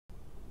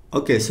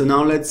Okay, so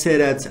now let's say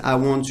that I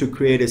want to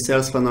create a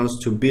sales funnels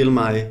to build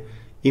my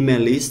email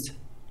list.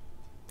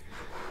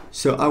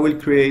 So I will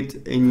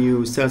create a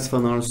new sales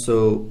funnel.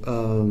 So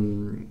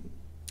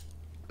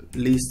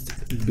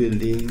list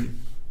building.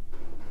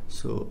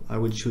 So I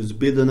will choose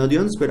build an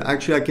audience, but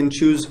actually I can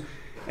choose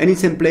any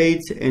template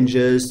and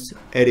just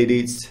edit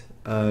it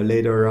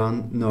later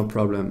on, no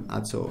problem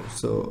at all.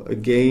 So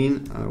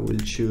again, I will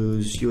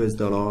choose US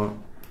dollar.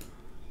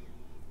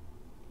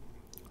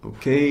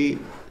 Okay,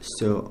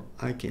 so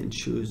I can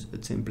choose a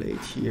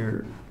template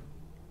here.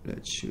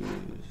 Let's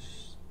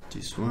choose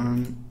this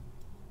one.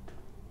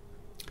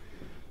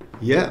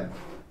 Yeah,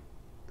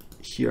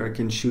 here I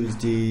can choose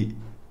the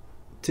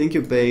thank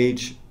you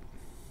page,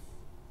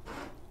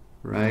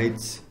 right?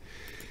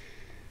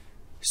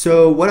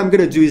 So what I'm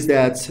gonna do is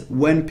that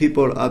when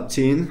people opt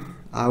in,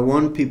 I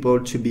want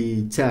people to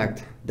be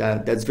tagged.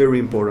 That's very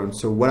important.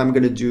 So what I'm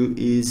gonna do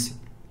is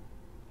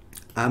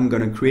I'm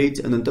gonna create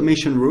an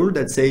automation rule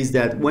that says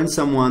that when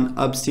someone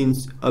opts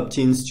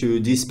in to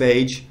this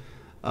page,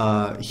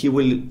 he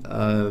will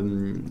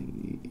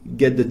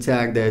get the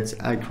tag that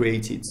I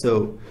created.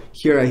 So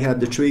here I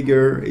have the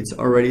trigger, it's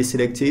already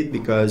selected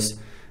because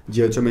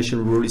the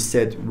automation rule is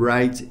set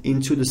right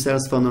into the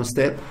sales funnel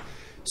step.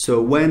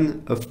 So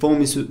when a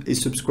form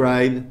is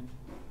subscribed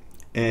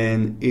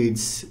and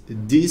it's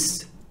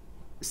this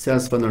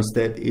sales funnel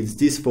step, it's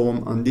this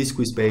form on this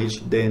quiz page,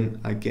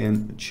 then I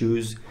can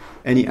choose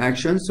any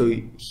action. So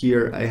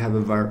here I have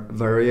a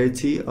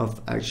variety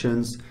of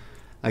actions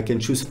I can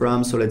choose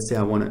from. So let's say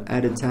I want to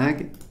add a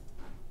tag.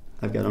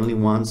 I've got only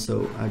one,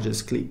 so I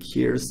just click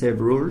here, save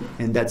rule,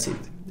 and that's it.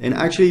 And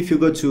actually, if you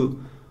go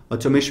to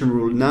automation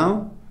rule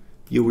now,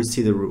 you will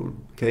see the rule,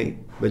 okay?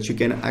 But you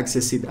can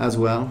access it as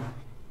well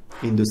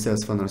in the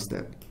sales funnel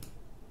step.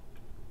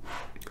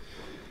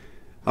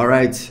 All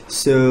right,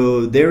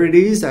 so there it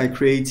is. I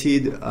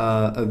created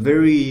a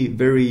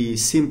very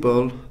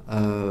simple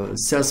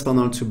sales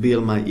funnel to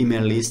build my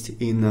email list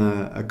in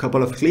a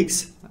couple of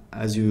clicks,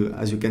 as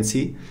you can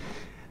see.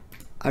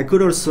 I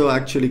could also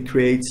actually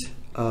create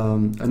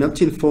an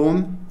opt-in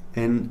form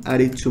and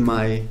add it to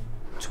my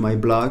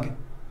blog.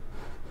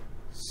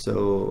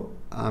 So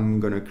I'm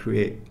gonna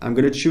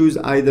choose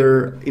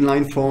either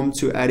inline form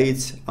to add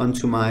it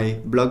onto my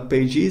blog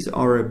pages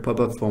or a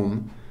pop-up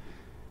form.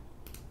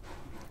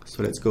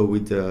 So let's go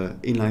with the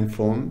inline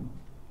form.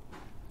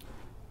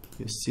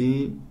 You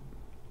see,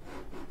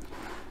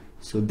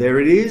 so there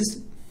it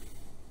is.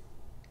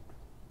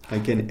 I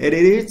can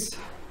edit it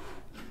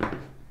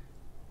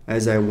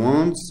as I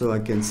want, so I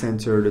can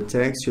center the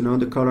text. You know,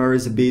 the color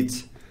is a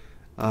bit,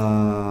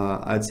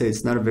 I'd say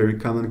it's not a very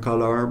common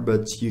color,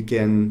 but you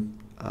can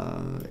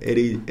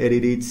edit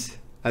it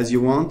as you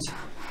want.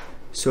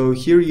 So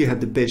here you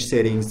have the page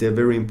settings, they're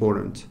very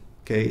important.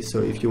 Okay,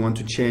 so if you want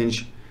to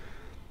change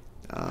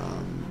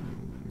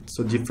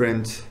so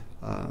different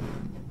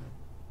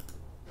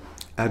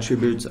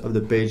attributes of the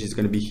page is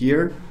going to be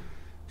here.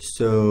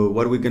 So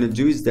what we're going to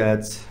do is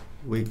that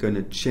we're going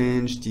to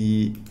change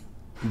the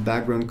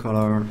background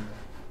color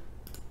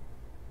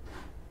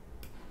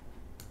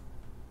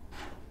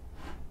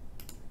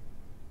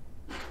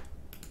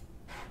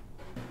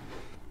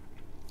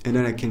and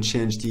then I can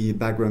change the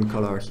background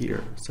color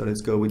here. So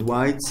let's go with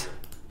white.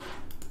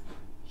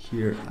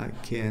 Here I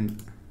can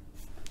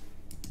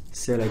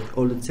select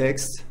all the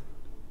text,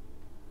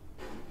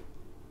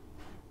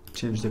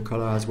 change the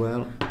color as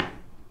well,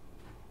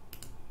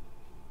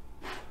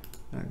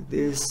 like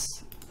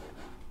this.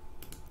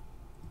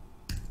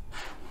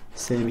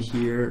 Same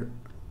here,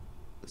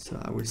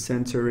 so I will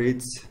center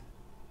it.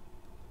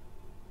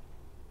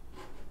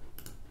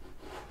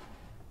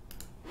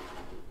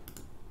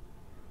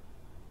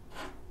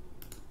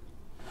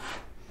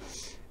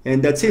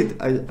 And that's it.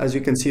 As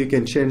you can see, you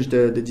can change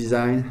the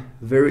design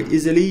very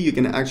easily. You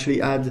can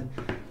actually add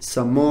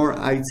some more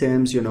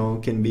items, you know,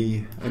 can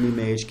be an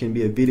image, can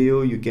be a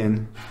video. You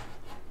can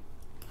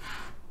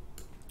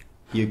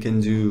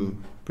do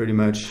pretty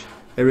much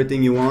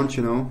everything you want,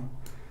 you know,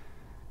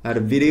 add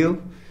a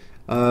video.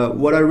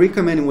 What I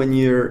recommend when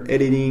you're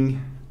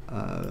editing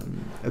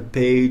a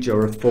page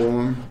or a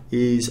form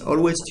is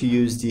always to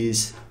use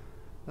these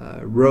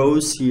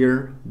rows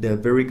here. They're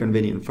very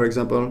convenient. For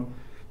example,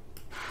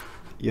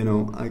 you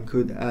know, I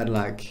could add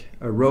like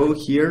a row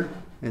here,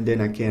 and then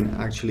I can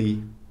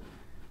actually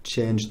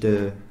change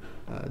the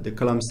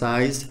column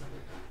size.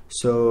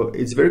 So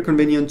it's very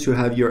convenient to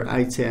have your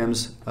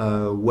items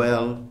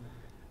well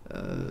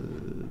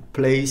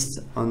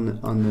placed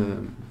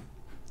on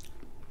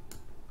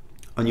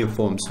your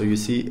form. So you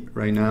see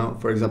right now,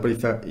 for example,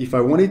 if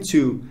I wanted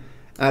to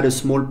add a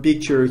small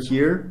picture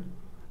here,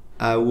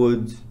 I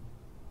would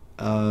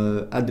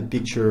add the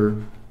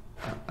picture.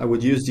 I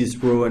would use this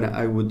row and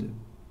I would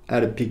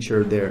add a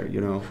picture there.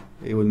 You know,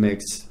 it would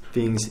make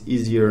things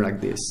easier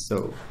like this.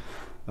 So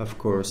of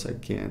course I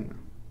can,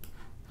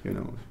 you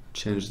know,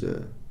 change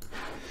the,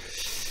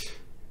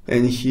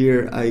 and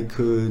here I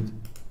could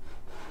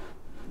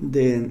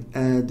then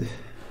add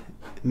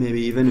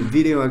maybe even a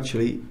video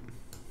actually,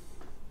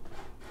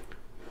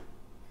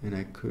 and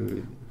I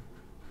could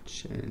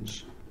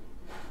change.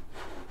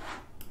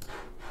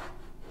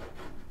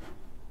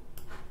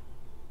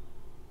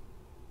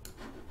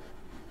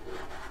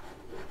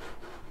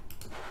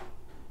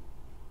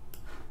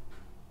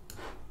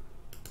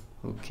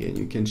 Okay, and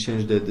you can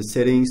change the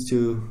settings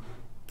too.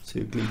 So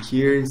you click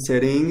here in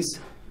settings,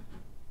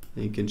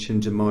 and you can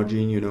change the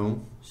margin, you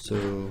know.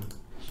 So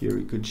here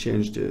you could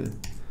change the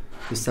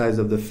size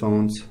of the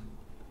font.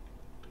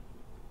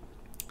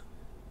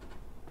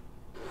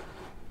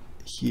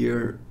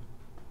 Here,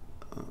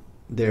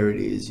 there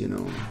it is, you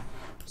know.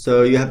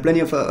 So you have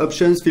plenty of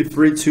options. Feel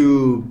free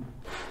to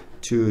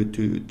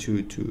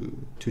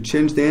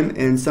change them.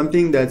 And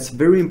something that's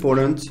very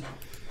important,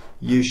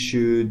 you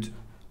should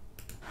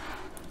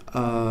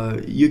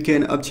you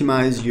can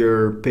optimize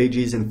your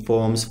pages and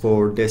forms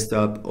for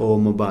desktop or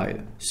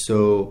mobile.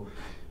 So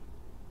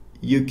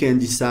you can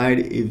decide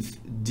if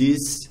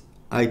this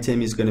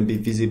item is going to be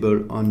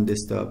visible on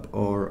desktop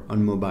or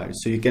on mobile.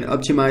 So you can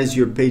optimize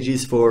your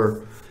pages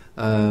for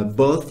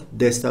both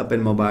desktop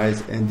and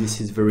mobiles, and this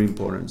is very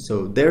important.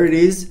 So there it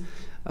is.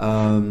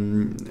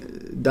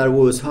 That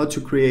was how to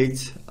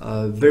create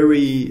a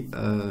very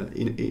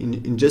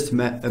in just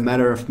a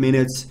matter of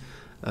minutes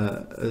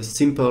a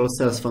simple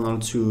sales funnel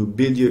to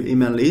build your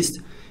email list.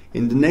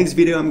 In the next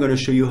video, I'm going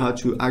to show you how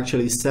to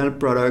actually sell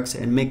products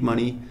and make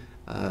money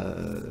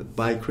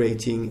by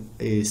creating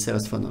a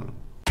sales funnel.